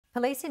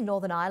Police in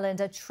Northern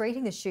Ireland are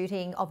treating the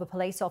shooting of a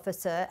police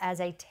officer as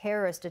a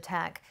terrorist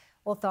attack.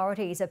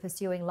 Authorities are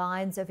pursuing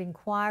lines of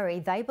inquiry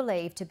they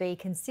believe to be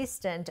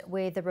consistent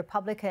with the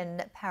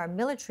Republican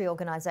paramilitary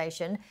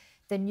organisation,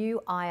 the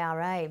new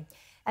IRA.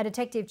 A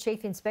Detective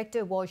Chief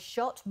Inspector was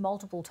shot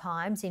multiple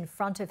times in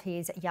front of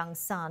his young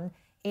son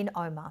in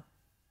Omagh.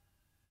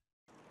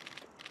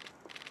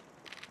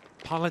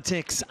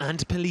 Politics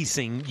and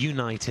policing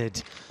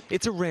united.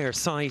 It's a rare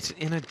sight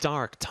in a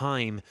dark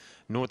time.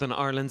 Northern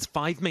Ireland's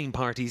 5 main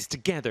parties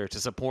together to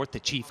support the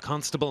Chief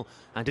Constable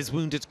and his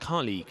wounded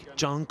colleague,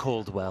 John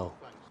Caldwell.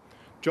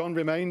 John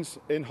remains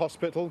in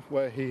hospital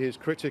where he is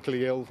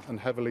critically ill and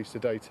heavily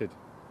sedated.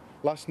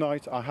 Last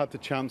night I had the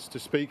chance to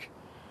speak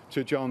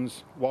to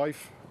John's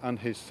wife and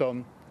his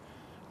son.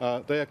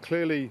 They are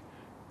clearly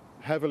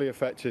heavily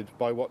affected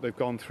by what they've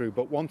gone through,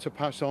 but want to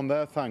pass on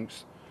their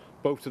thanks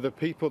both to the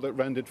people that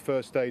rendered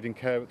first aid and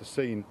care at the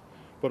scene,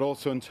 but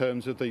also in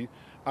terms of the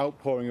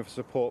outpouring of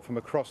support from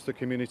across the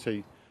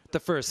community.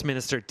 The First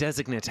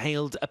Minister-designate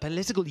hailed a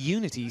political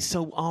unity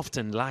so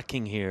often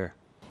lacking here.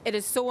 It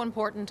is so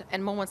important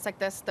in moments like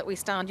this that we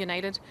stand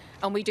united,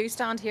 and we do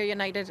stand here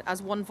united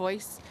as one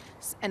voice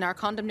in our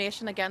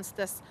condemnation against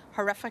this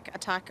horrific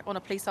attack on a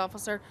police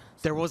officer.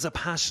 There was a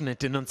passionate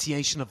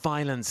denunciation of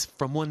violence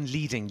from one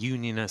leading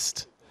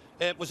unionist.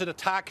 It was an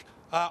attack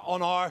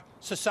on our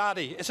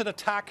society. It's an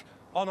attack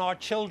on our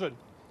children.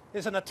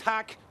 It's an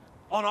attack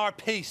on our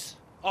peace,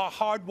 our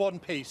hard-won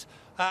peace,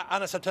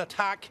 and it's an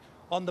attack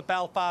on the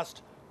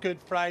Belfast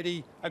Good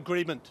Friday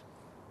Agreement.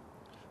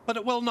 But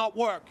it will not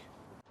work.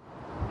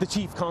 The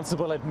Chief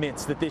Constable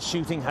admits that this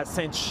shooting has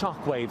sent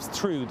shockwaves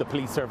through the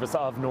police service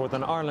of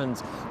Northern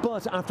Ireland.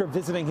 But after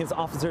visiting his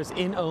officers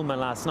in Omagh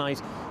last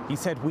night, he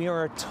said we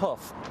are a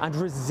tough and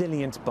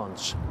resilient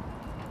bunch.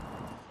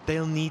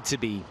 They'll need to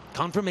be.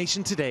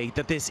 Confirmation today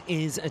that this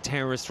is a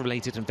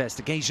terrorist-related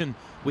investigation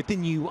with the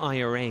new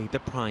IRA the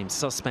prime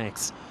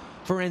suspects.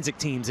 Forensic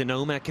teams in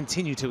Omagh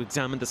continue to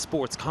examine the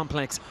sports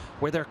complex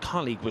where their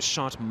colleague was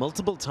shot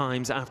multiple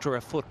times after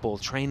a football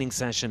training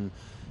session.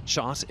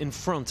 Shot in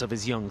front of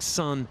his young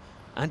son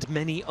and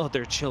many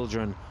other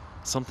children.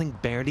 Something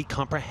barely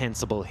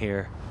comprehensible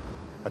here.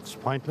 It's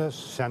pointless,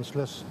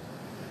 senseless.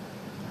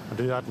 To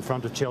do that in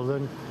front of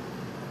children,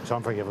 it's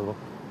unforgivable.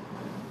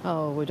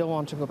 Oh, we don't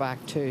want to go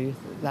back to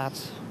that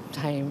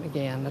time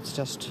again. It's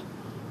just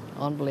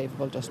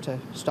unbelievable just to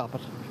stop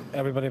it.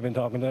 Everybody I've been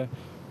talking to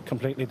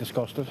completely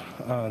disgusted,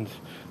 and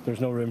there's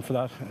no room for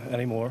that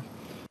anymore.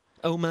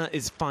 Omagh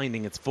is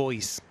finding its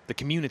voice. The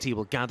community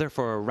will gather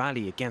for a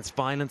rally against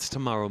violence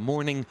tomorrow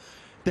morning.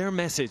 Their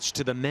message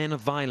to the men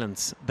of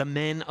violence, the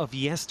men of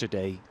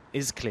yesterday,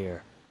 is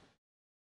clear.